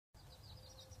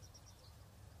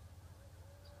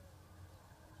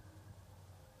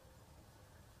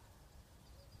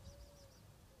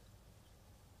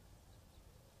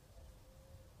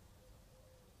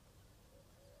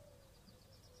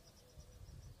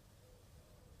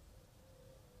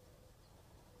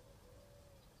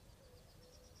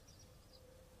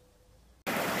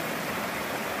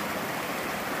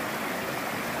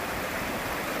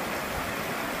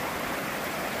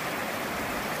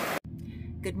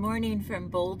Good morning from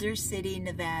Boulder City,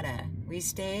 Nevada. We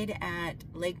stayed at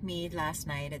Lake Mead last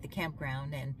night at the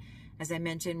campground, and as I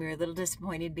mentioned, we were a little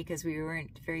disappointed because we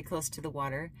weren't very close to the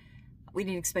water. We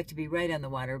didn't expect to be right on the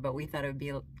water, but we thought it would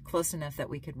be close enough that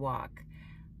we could walk.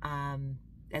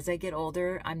 As I get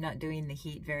older, I'm not doing the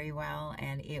heat very well,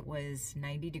 and it was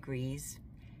 90 degrees,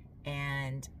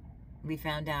 and we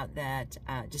found out that,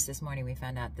 just this morning, we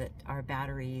found out that our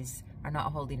batteries are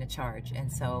not holding a charge, and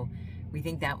so we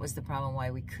think that was the problem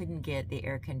why we couldn't get the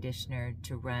air conditioner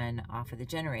to run off of the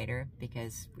generator,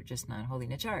 because we're just not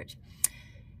holding a charge.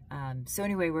 So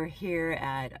anyway, we're here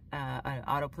at an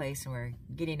auto place, and we're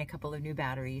getting a couple of new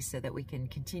batteries so that we can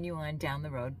continue on down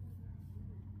the road.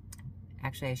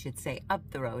 Actually, I should say up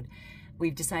the road.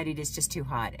 We've decided it's just too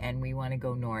hot and we want to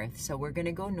go north. So we're going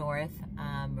to go north.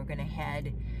 We're going to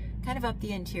head kind of up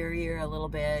the interior a little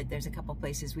bit. There's a couple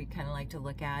places we'd kind of like to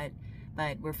look at,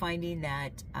 but we're finding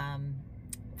that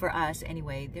for us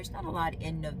anyway, there's not a lot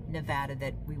in Nevada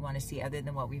that we want to see other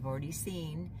than what we've already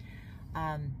seen.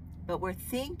 But we're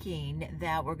thinking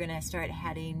that we're going to start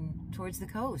heading towards the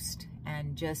coast,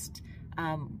 and just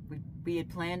we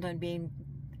had planned on being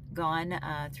gone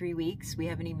 3 weeks. We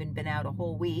haven't even been out a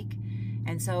whole week,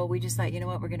 and so we just thought, you know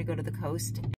what, we're going to go to the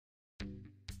coast.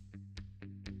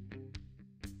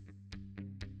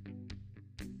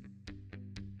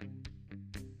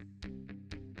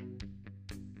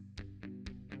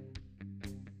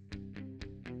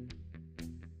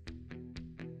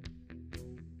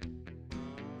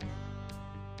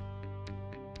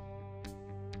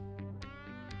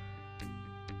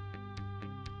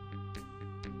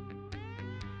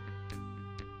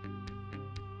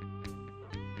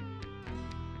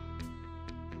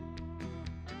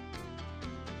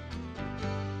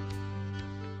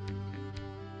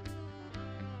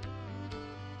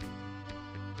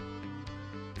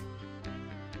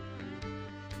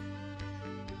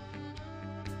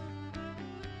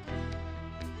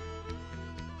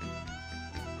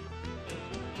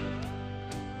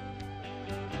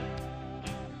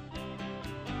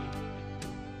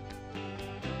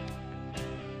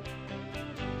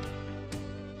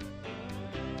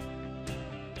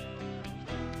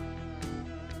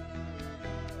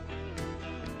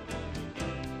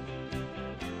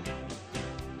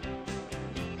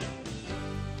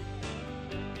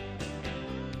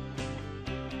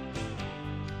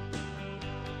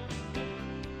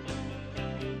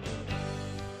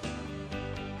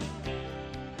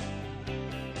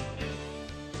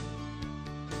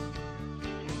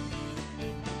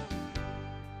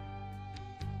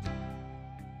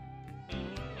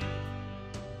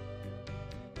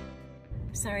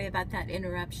 Sorry about that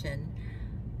interruption.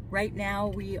 Right now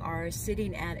we are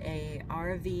sitting at a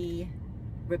RV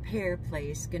repair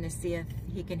place, gonna see if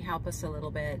he can help us a little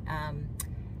bit.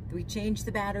 We changed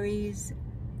the batteries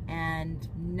and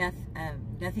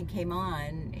nothing came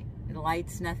on, the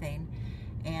lights, nothing.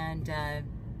 And the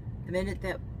minute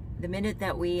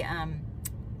that we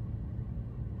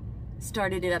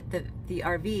started it up the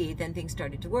RV, then things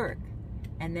started to work.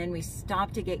 And then we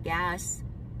stopped to get gas,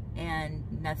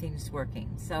 and nothing's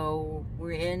working. So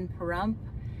we're in Pahrump,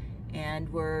 and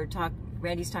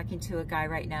Randy's talking to a guy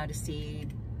right now to see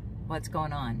what's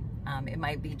going on. It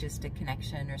might be just a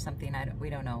connection or something, we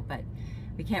don't know, but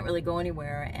we can't really go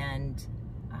anywhere and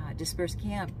disperse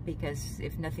camp, because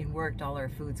if nothing worked, all our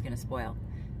food's gonna spoil.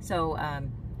 So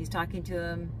he's talking to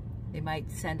him. They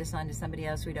might send us on to somebody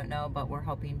else, we don't know, but we're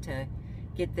hoping to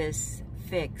get this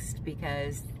fixed,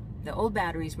 because the old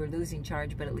batteries were losing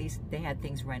charge, but at least they had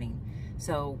things running.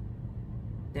 So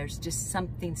there's just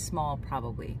something small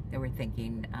probably that we're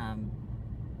thinking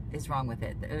is wrong with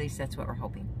it. At least that's what we're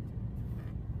hoping.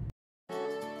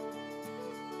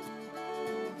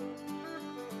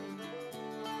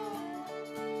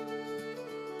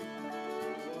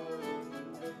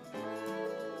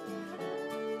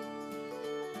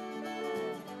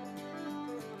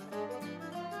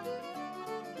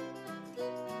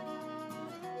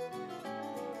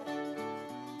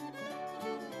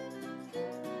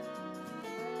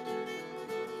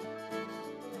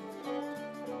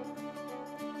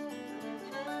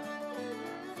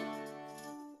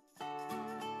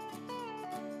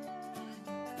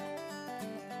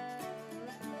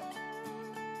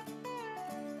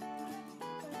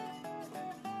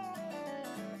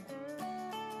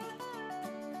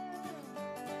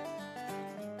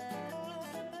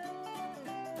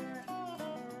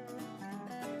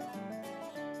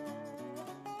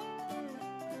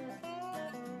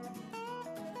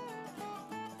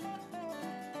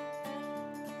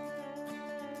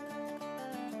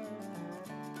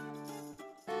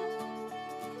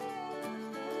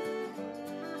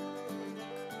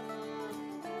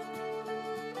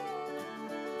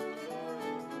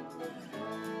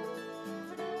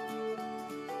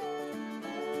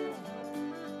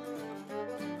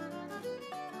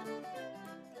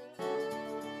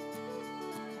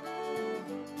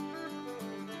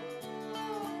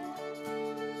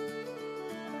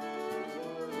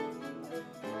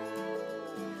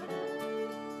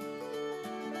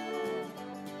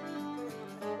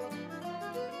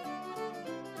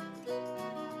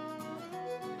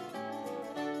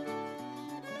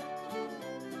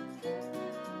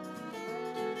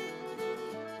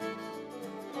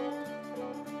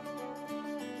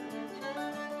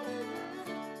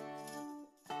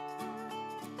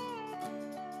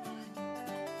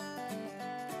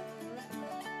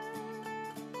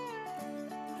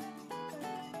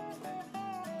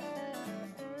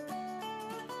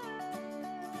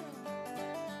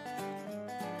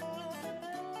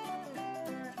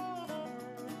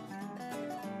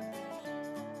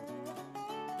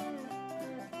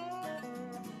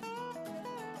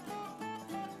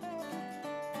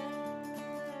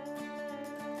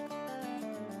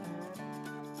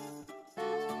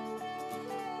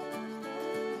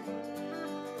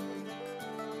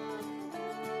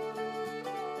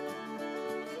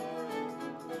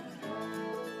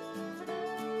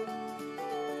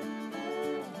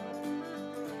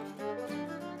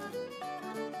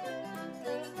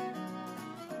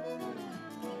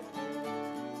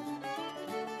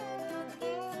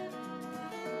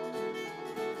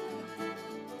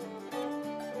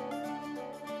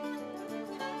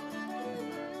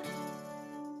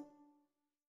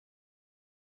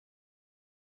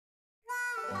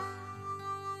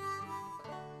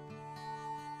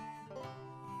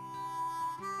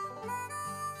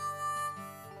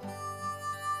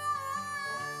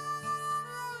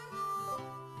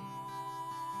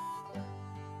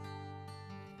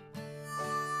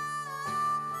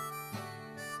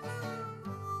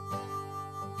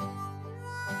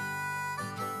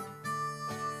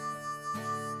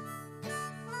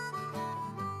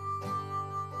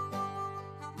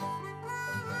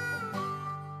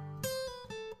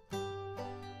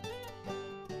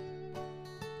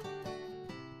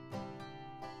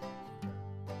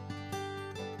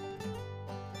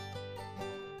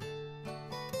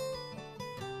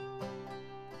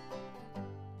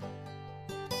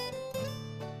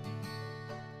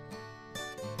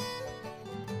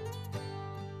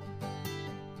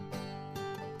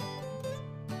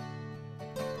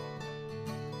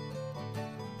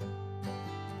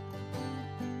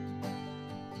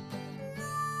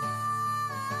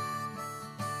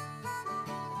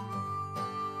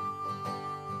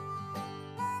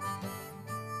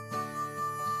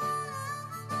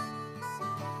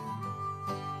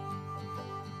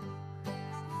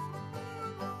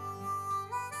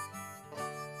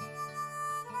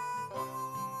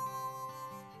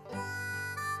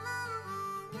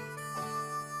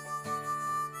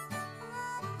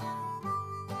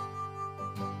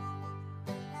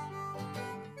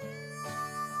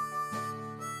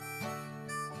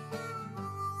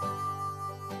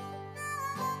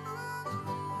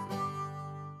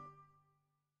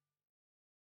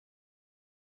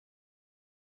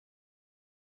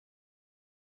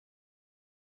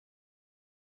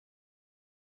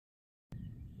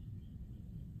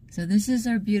 So this is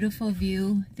our beautiful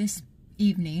view this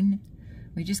evening.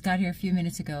 We just got here a few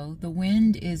minutes ago. The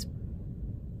wind is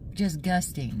just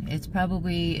gusting. It's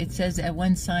probably, it says at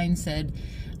one sign said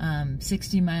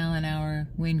 60-mile-an-hour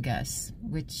wind gusts,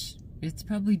 which it's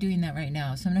probably doing that right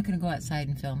now. So I'm not going to go outside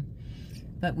and film.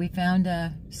 But we found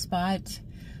a spot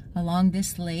along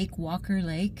this lake, Walker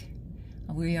Lake.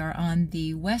 We are on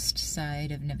the west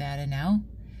side of Nevada now,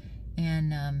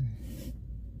 and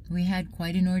we had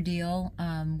quite an ordeal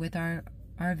with our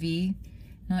RV.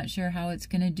 Not sure how it's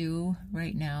going to do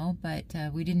right now, but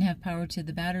we didn't have power to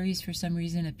the batteries for some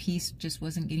reason. A piece just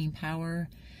wasn't getting power.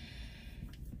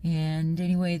 And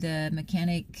anyway, the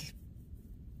mechanic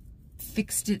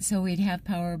fixed it so we'd have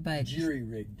power, but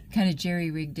kind of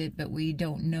jerry-rigged it, but we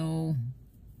don't know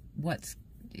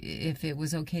if it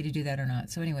was okay to do that or not.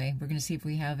 So anyway, we're going to see if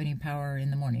we have any power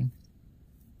in the morning.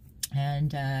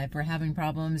 And if we're having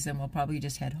problems, then we'll probably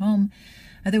just head home.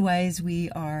 Otherwise, we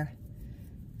are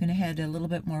going to head a little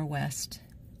bit more west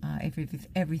if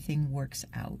everything works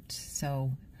out.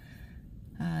 So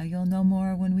you'll know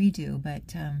more when we do.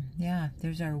 But yeah,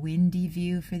 there's our windy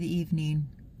view for the evening.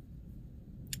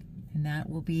 And that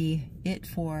will be it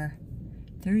for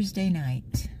Thursday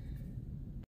night.